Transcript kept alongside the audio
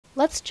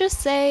Let's just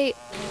say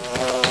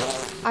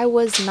I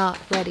was not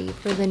ready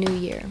for the new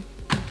year.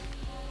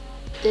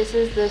 This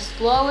is the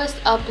slowest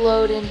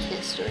upload in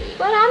history,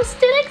 but I'm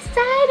still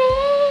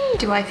excited!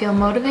 Do I feel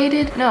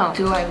motivated? No.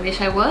 Do I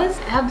wish I was?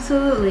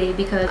 Absolutely,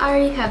 because I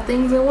already have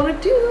things I want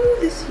to do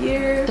this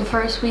year. The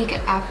first week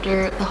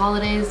after the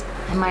holidays,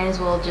 I might as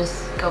well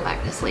just go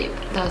back to sleep.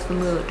 That's the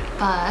mood.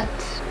 But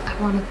I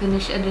want to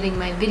finish editing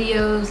my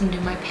videos and do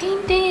my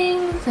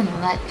paintings and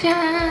all that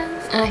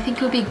jazz. And I think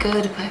it would be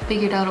good if I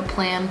figured out a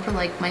plan for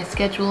like my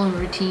schedule and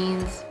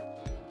routines.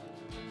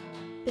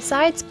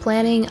 Besides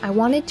planning, I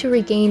wanted to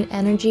regain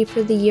energy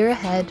for the year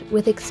ahead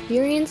with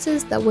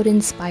experiences that would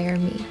inspire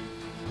me.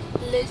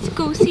 Let's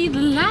go see the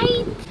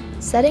light!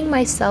 Setting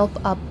myself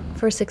up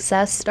for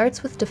success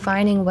starts with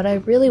defining what I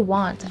really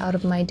want out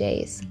of my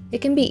days.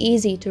 It can be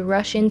easy to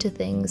rush into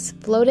things,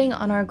 floating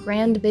on our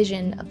grand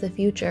vision of the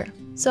future.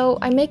 So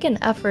I make an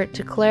effort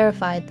to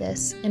clarify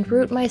this and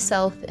root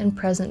myself in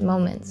present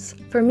moments.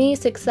 For me,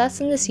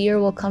 success in this year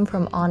will come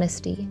from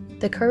honesty,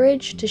 the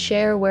courage to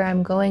share where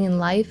I'm going in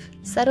life,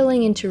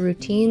 settling into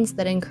routines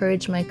that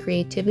encourage my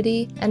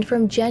creativity, and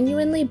from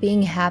genuinely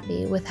being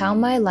happy with how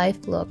my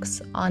life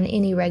looks on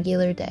any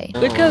regular day.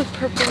 Look how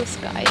purple the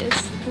sky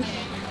is.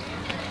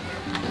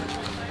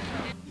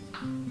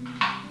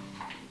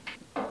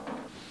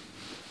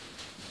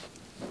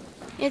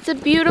 It's a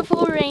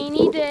beautiful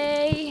rainy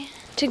day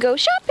to go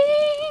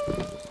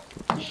shopping.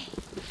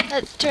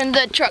 Let's turn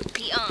the truck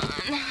key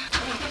on.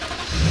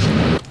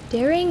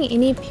 During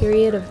any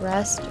period of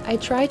rest, I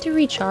try to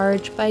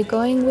recharge by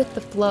going with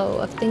the flow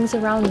of things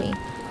around me.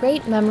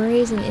 Great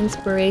memories and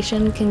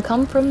inspiration can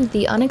come from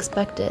the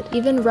unexpected.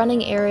 Even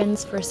running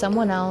errands for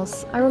someone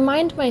else, I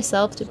remind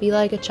myself to be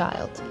like a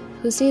child,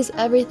 who sees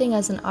everything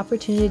as an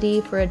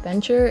opportunity for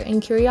adventure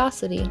and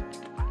curiosity.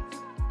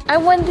 I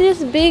want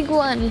this big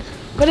one.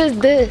 What is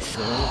this?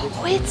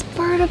 Oh, it's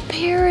Bird of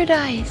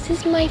Paradise. This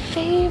is my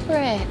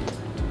favorite.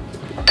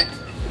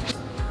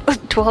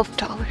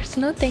 $12.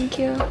 No, thank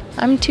you.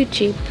 I'm too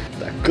cheap.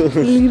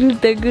 Little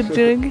taco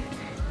dog.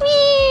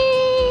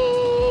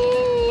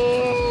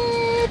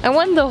 I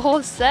want the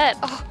whole set.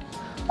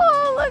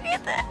 Oh, look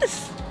at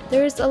this.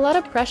 There's a lot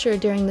of pressure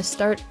during the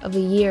start of a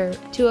year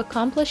to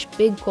accomplish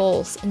big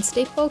goals and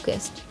stay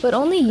focused, but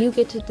only you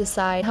get to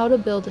decide how to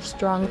build a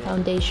strong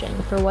foundation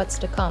for what's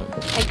to come.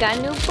 I got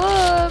new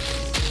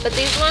books, but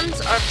these ones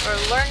are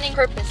for learning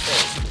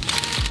purposes.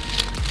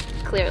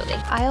 Clearly.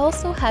 I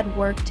also had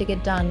work to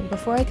get done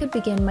before I could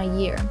begin my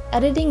year.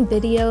 Editing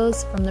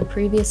videos from the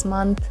previous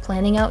month,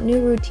 planning out new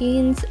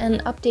routines,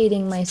 and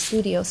updating my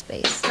studio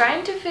space.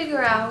 Trying to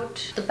figure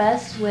out the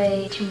best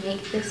way to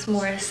make this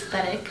more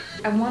aesthetic.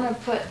 I want to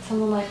put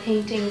some of my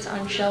paintings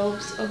on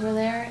shelves over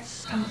there.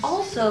 I'm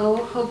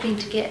also hoping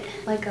to get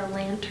like a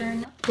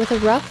lantern. With a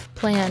rough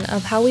plan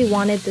of how we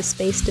wanted the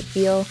space to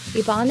feel,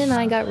 Yvonne and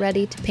I got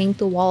ready to paint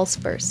the walls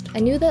first. I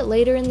knew that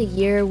later in the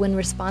year, when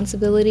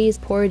responsibilities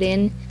poured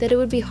in, that it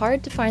would be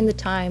hard to find the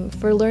time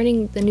for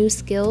learning the new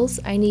skills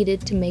I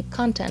needed to make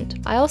content.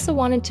 I also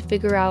wanted to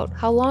figure out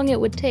how long it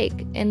would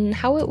take and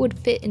how it would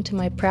fit into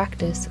my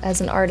practice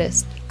as an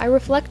artist. I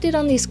reflected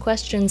on these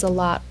questions a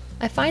lot.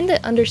 I find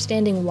that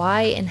understanding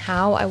why and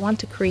how I want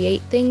to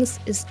create things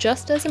is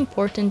just as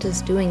important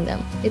as doing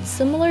them. It's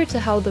similar to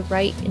how the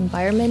right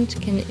environment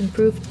can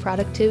improve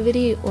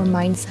productivity or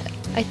mindset.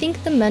 I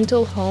think the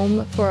mental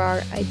home for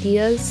our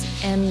ideas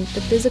and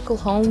the physical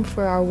home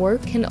for our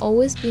work can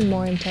always be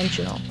more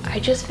intentional.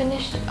 I just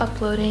finished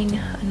uploading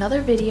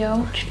another video,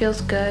 which feels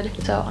good,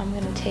 so I'm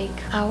gonna take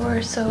an hour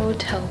or so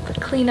to help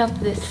clean up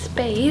this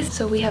space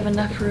so we have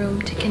enough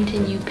room to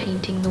continue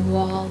painting the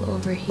wall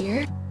over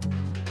here.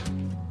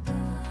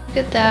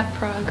 Look at that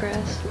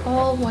progress.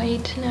 All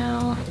white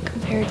now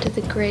compared to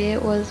the gray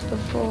it was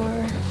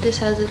before. This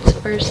has its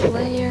first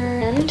layer.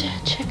 And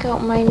check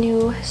out my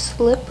new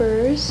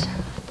slippers.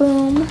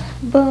 Boom,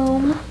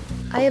 boom.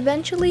 I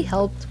eventually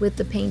helped with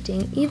the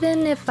painting,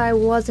 even if I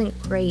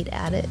wasn't great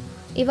at it.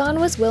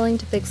 Yvonne was willing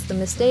to fix the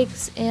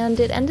mistakes, and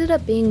it ended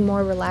up being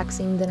more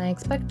relaxing than I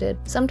expected.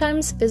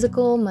 Sometimes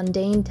physical,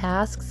 mundane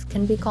tasks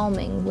can be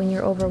calming when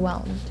you're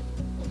overwhelmed.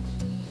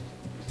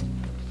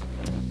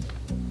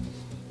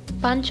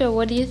 Pancho,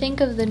 what do you think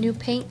of the new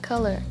paint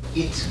color?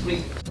 It's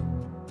great.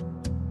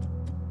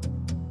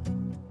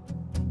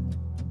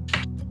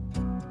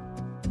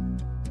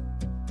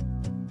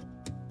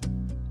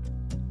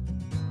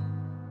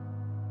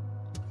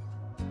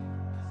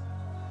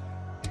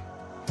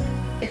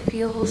 It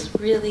feels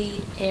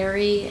really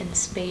airy and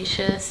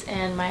spacious,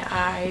 and my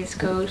eyes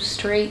go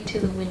straight to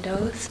the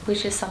windows,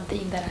 which is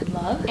something that I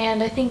love.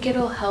 And I think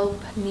it'll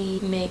help me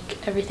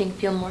make everything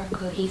feel more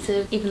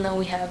cohesive, even though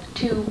we have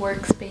two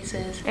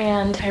workspaces.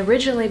 And I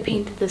originally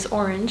painted this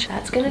orange.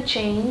 That's gonna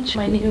change.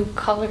 My new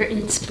color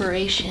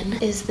inspiration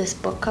is this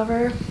book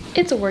cover.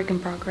 It's a work in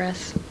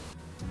progress.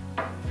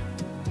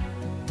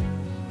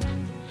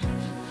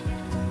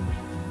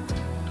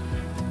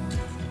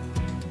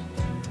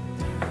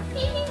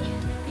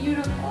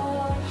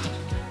 Beautiful.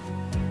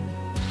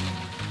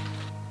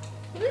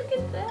 Look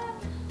at that.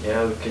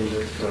 Yeah, we can do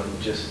it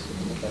from just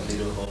a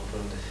little hole from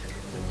the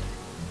ceiling.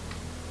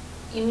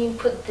 You mean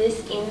put this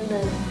in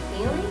the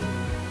ceiling?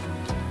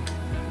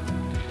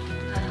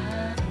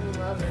 I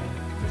love it.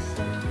 It's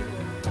so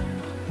cool.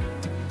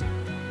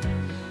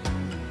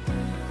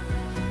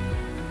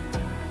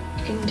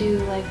 You can do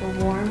like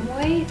a warm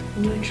white,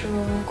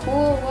 neutral,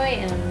 cool white,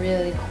 and a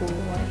really cool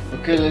white.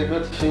 Okay,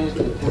 let's change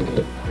the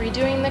thinking.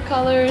 Redoing the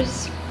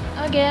colors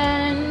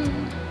again.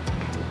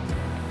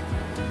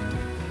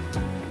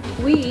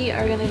 We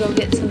are gonna go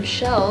get some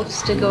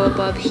shelves to go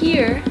above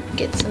here,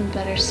 get some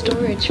better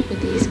storage for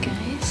these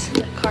guys.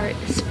 The cart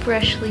is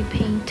freshly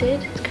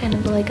painted. It's kind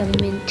of like a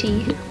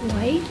minty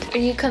white. Are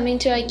you coming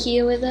to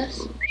IKEA with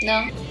us?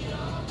 No?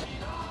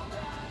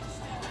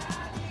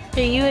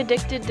 Are you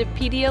addicted to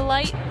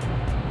Pedialyte?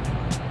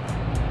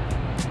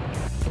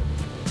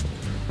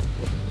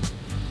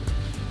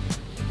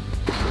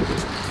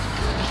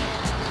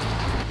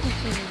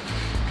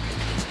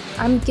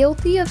 I'm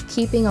guilty of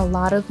keeping a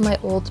lot of my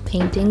old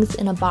paintings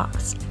in a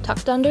box,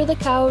 tucked under the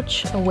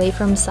couch, away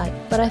from sight.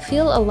 But I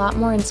feel a lot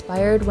more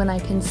inspired when I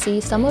can see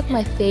some of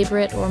my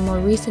favorite or more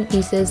recent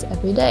pieces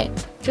every day.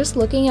 Just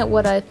looking at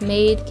what I've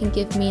made can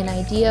give me an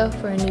idea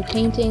for a new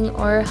painting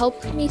or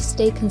help me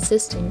stay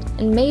consistent.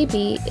 And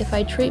maybe, if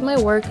I treat my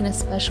work in a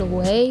special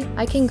way,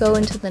 I can go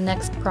into the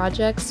next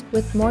projects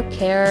with more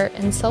care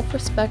and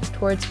self-respect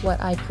towards what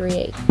I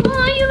create.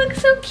 Oh, you look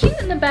so cute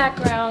in the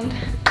background.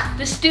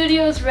 The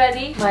studio's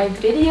ready. My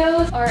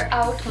videos are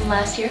out from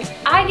last year.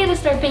 I get to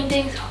start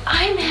painting, so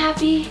I'm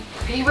happy.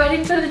 Are you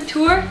ready for the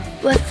tour?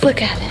 Let's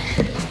look at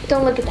it.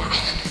 Don't look at that.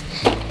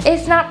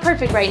 It's not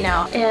perfect right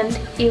now. And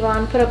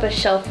Ivan put up a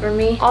shelf for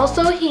me.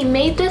 Also, he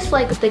made this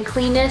like the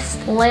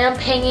cleanest lamp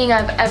hanging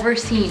I've ever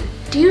seen.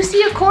 Do you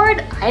see a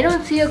cord? I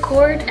don't see a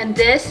cord. And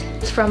this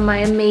is from my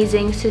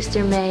amazing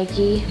sister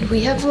Maggie.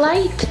 We have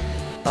light.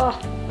 Oh,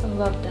 I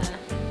love that.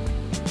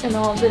 And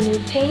all the new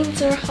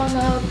paints are hung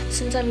up.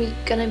 Since I'm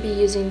gonna be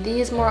using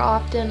these more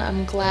often,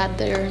 I'm glad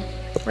they're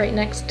right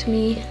next to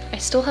me. I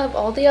still have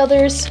all the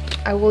others.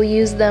 I will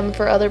use them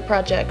for other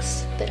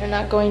projects. They're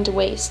not going to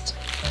waste.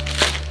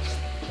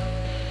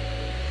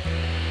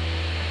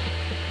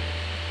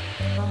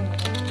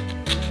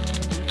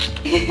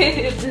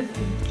 This is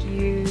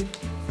cute.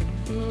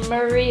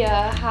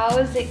 Maria, how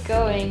is it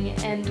going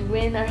and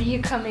when are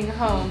you coming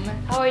home?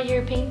 How are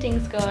your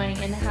paintings going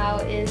and how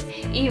is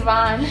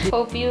Ivan?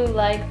 Hope you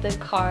like the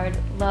card.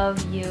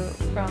 Love you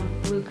from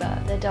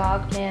Luca. The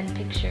dog man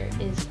picture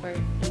is for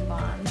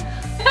Ivan.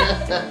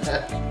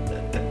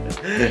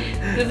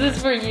 This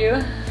is for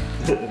you.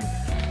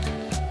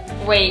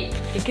 Wait,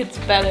 it gets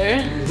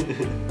better.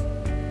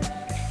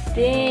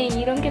 Dang,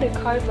 you don't get a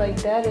card like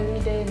that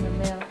every day in the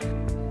mail.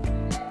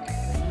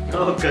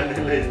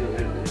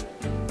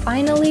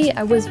 Finally,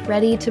 I was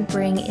ready to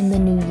bring in the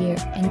new year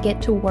and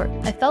get to work.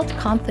 I felt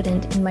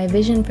confident in my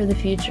vision for the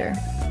future,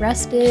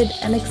 rested,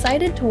 and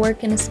excited to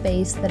work in a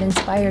space that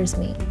inspires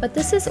me. But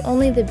this is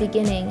only the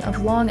beginning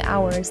of long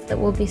hours that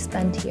will be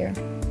spent here.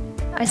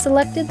 I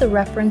selected the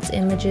reference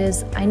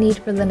images I need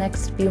for the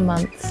next few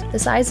months, the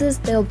sizes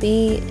they'll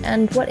be,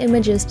 and what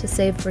images to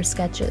save for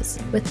sketches.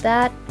 With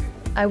that,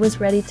 I was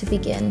ready to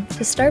begin,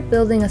 to start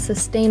building a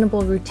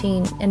sustainable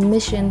routine and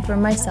mission for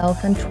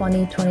myself in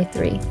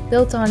 2023,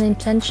 built on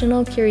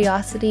intentional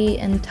curiosity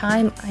and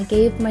time I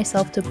gave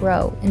myself to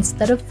grow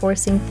instead of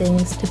forcing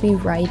things to be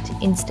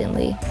right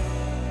instantly.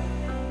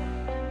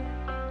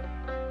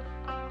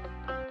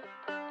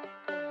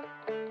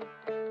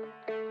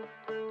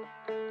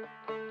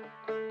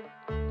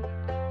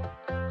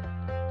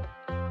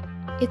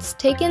 It's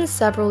taken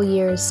several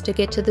years to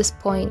get to this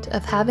point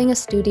of having a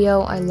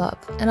studio I love,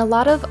 and a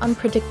lot of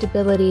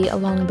unpredictability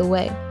along the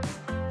way.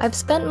 I've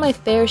spent my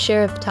fair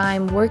share of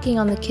time working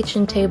on the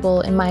kitchen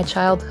table in my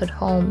childhood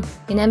home,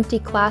 in empty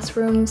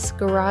classrooms,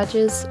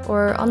 garages,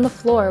 or on the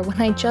floor when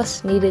I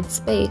just needed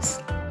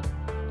space.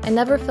 I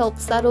never felt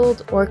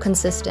settled or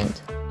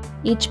consistent.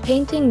 Each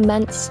painting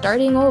meant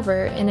starting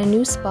over in a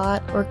new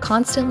spot or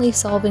constantly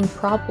solving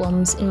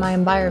problems in my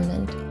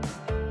environment.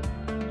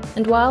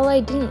 And while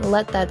I didn't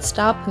let that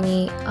stop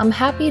me, I'm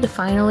happy to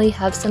finally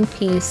have some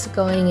peace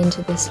going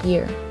into this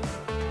year.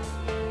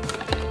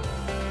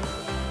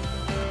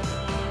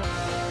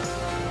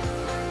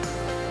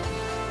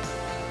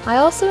 I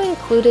also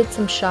included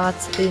some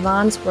shots of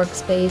Ivan's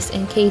workspace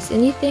in case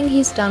anything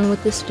he's done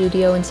with the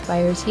studio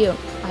inspires you.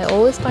 I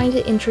always find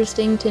it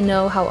interesting to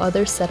know how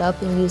others set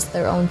up and use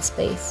their own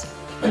space.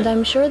 And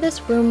I'm sure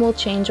this room will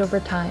change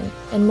over time,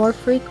 and more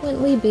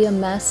frequently be a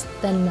mess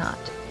than not.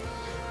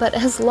 But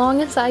as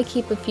long as I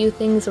keep a few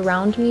things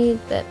around me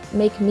that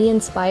make me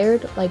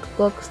inspired, like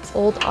books,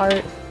 old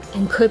art,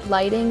 and good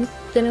lighting,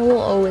 then it will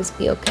always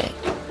be okay.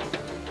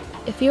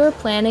 If you are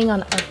planning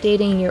on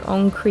updating your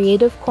own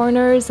creative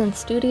corners and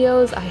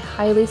studios, I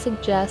highly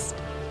suggest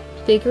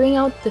figuring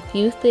out the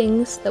few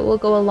things that will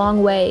go a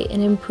long way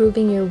in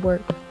improving your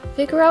work.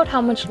 Figure out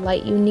how much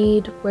light you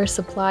need, where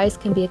supplies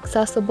can be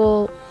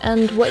accessible,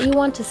 and what you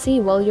want to see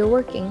while you're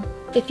working.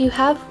 If you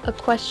have a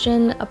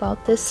question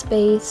about this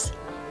space,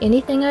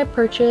 anything I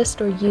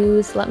purchased or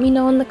used, let me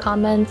know in the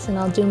comments and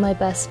I'll do my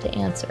best to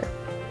answer.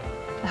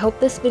 I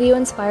hope this video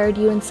inspired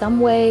you in some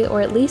way,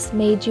 or at least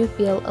made you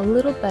feel a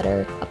little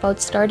better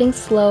about starting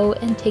slow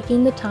and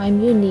taking the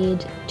time you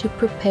need to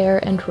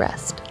prepare and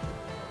rest.